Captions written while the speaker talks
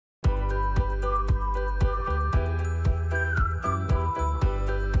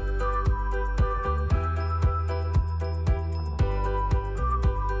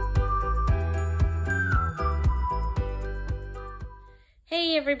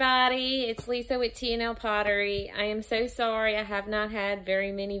Hey everybody, it's Lisa with TNL Pottery. I am so sorry I have not had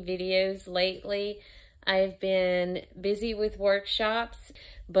very many videos lately. I've been busy with workshops,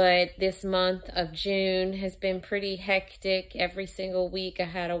 but this month of June has been pretty hectic. Every single week I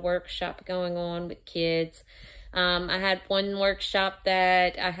had a workshop going on with kids. I had one workshop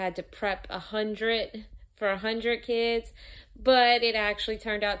that I had to prep 100 for 100 kids, but it actually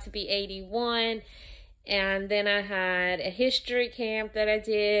turned out to be 81. And then I had a history camp that I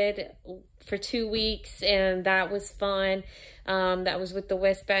did for 2 weeks, and that was fun. That was with the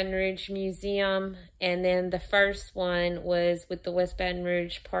West Baton Rouge Museum, and then the first one was with the West Baton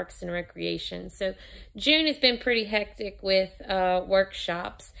Rouge Parks and Recreation. So June has been pretty hectic with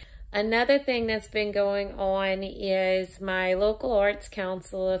workshops. Another thing that's been going on is my local arts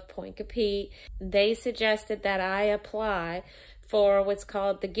council of Point Capite. They suggested that I apply for what's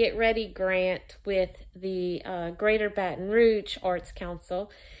called the Get Ready grant with the Greater Baton Rouge Arts Council.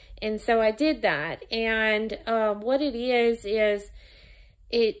 And so I did that. And what it is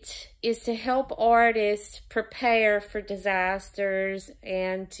to help artists prepare for disasters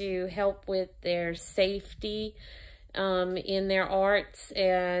and to help with their safety in their arts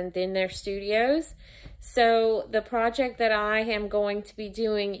and in their studios. So the project that I am going to be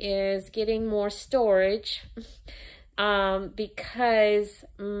doing is getting more storage. Because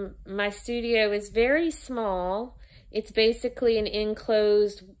my studio is very small. It's basically an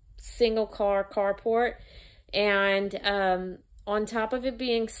enclosed single car carport, and on top of it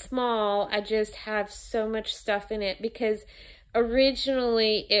being small, I just have so much stuff in it because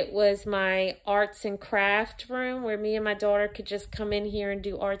originally it was my arts and craft room where me and my daughter could just come in here and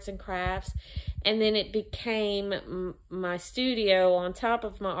do arts and crafts, and then it became my studio on top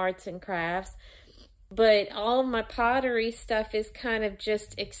of my arts and crafts. But all of my pottery stuff is kind of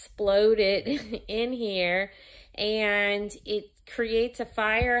just exploded in here, and it creates a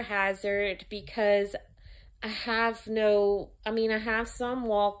fire hazard because I have some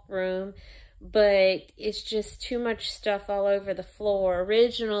walk room, but it's just too much stuff all over the floor.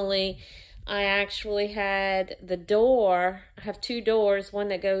 Originally, I actually had the door. I have two doors, one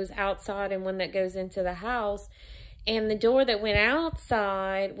that goes outside and one that goes into the house. And the door that went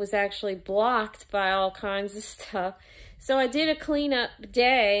outside was actually blocked by all kinds of stuff. So I did a cleanup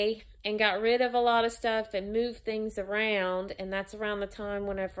day and got rid of a lot of stuff and moved things around. And that's around the time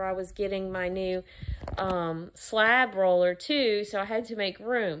whenever I was getting my new slab roller too. So I had to make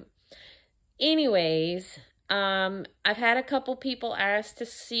room. Anyways, I've had a couple people ask to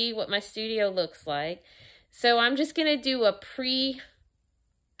see what my studio looks like. So I'm just going to do a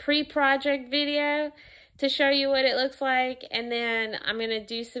pre-project video to show you what it looks like, and then I'm going to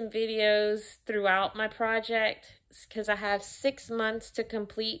do some videos throughout my project because I have 6 months to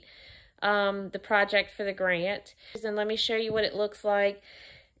complete the project for the grant. And let me show you what it looks like.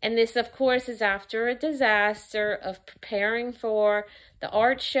 And this, of course, is after a disaster of preparing for the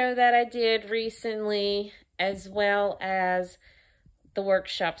art show that I did recently, as well as the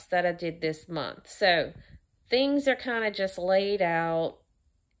workshops that I did this month. So things are kind of just laid out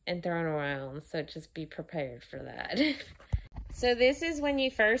and thrown around, so just be prepared for that. So this is when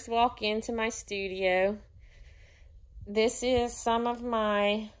you first walk into my studio. This is some of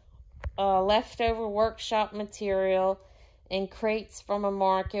my leftover workshop material in crates from a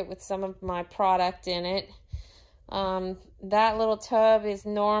market with some of my product in it. That little tub is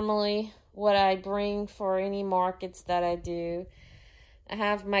normally what I bring for any markets that I do. I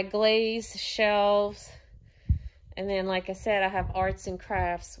have my glaze shelves. And then, like I said, I have arts and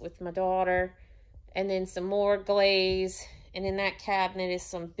crafts with my daughter. And then some more glaze. And in that cabinet is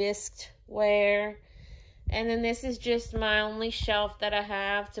some bisque ware. And then this is just my only shelf that I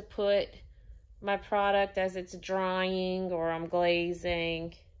have to put my product as it's drying or I'm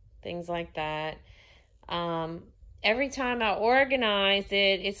glazing. Things like that. Every time I organize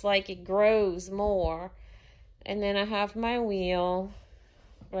it, it's like it grows more. And then I have my wheel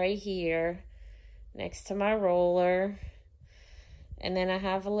right here next to my roller, and then I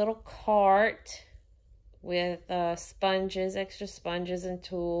have a little cart with sponges, extra sponges and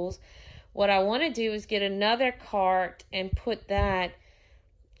tools. What I want to do is get another cart and put that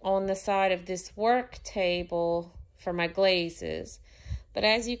on the side of this work table for my glazes. But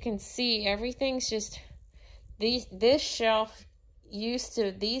as you can see, everything's just this shelf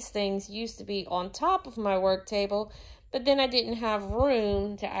these things used to be on top of my work table, but then I didn't have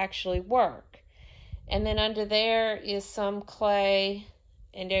room to actually work. And then under there is some clay,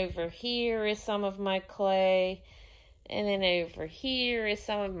 and over here is some of my clay, and then over here is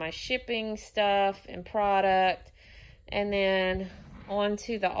some of my shipping stuff and product, and then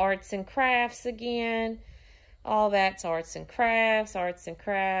onto the arts and crafts again, All that's arts and crafts, arts and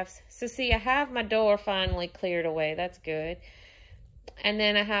crafts. So see, I have my door finally cleared away. That's good. And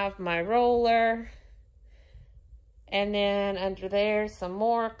then I have my roller. And then under there, some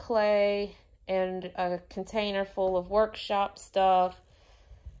more clay and a container full of workshop stuff.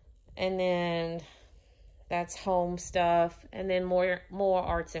 And then that's home stuff. And then more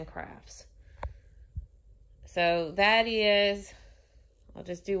arts and crafts. So that is, I'll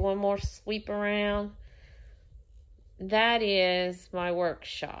just do one more sweep around. That is my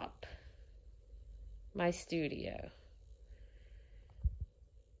workshop, my studio.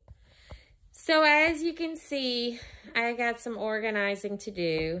 So as you can see, I got some organizing to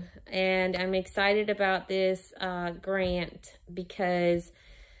do, and I'm excited about this grant because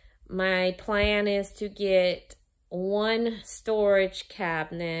my plan is to get one storage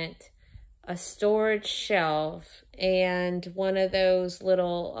cabinet, a storage shelf, and one of those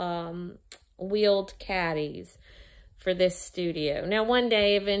little wheeled caddies for this studio. Now, one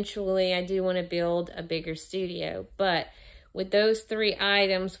day, eventually, I do want to build a bigger studio, but with those 3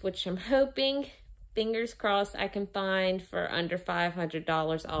 items, which I'm hoping, fingers crossed, I can find for under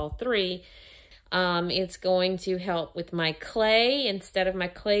 $500 all 3, it's going to help with my clay. Instead of my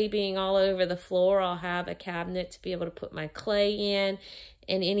clay being all over the floor, I'll have a cabinet to be able to put my clay in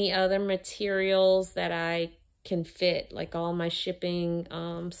and any other materials that I can fit, like all my shipping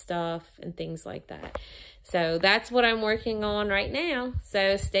stuff and things like that. So that's what I'm working on right now.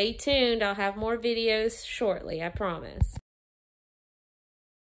 So stay tuned. I'll have more videos shortly, I promise.